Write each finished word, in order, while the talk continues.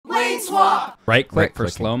swap. Right click for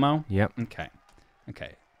Right-clicking. slow-mo? Yep. Okay.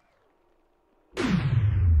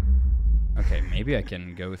 Okay, maybe I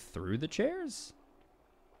can go through the chairs?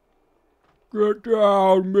 Get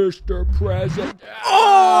down, Mr. President.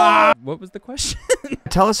 Oh! What was the question?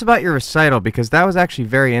 Tell us about your recital, because that was actually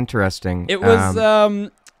very interesting. It was,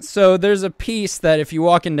 so there's a piece that if you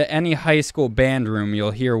walk into any high school band room,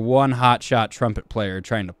 you'll hear one hotshot trumpet player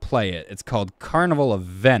trying to play it. It's called Carnival of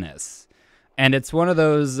Venice. And it's one of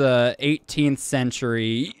those 18th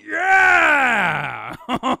century, yeah!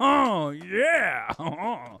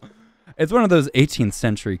 Yeah! It's one of those 18th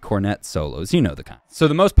century cornet solos. You know the kind. So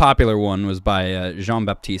the most popular one was by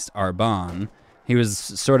Jean-Baptiste Arbonne. He was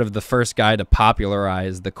sort of the first guy to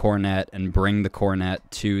popularize the cornet and bring the cornet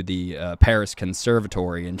to the Paris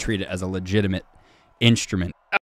Conservatory and treat it as a legitimate instrument.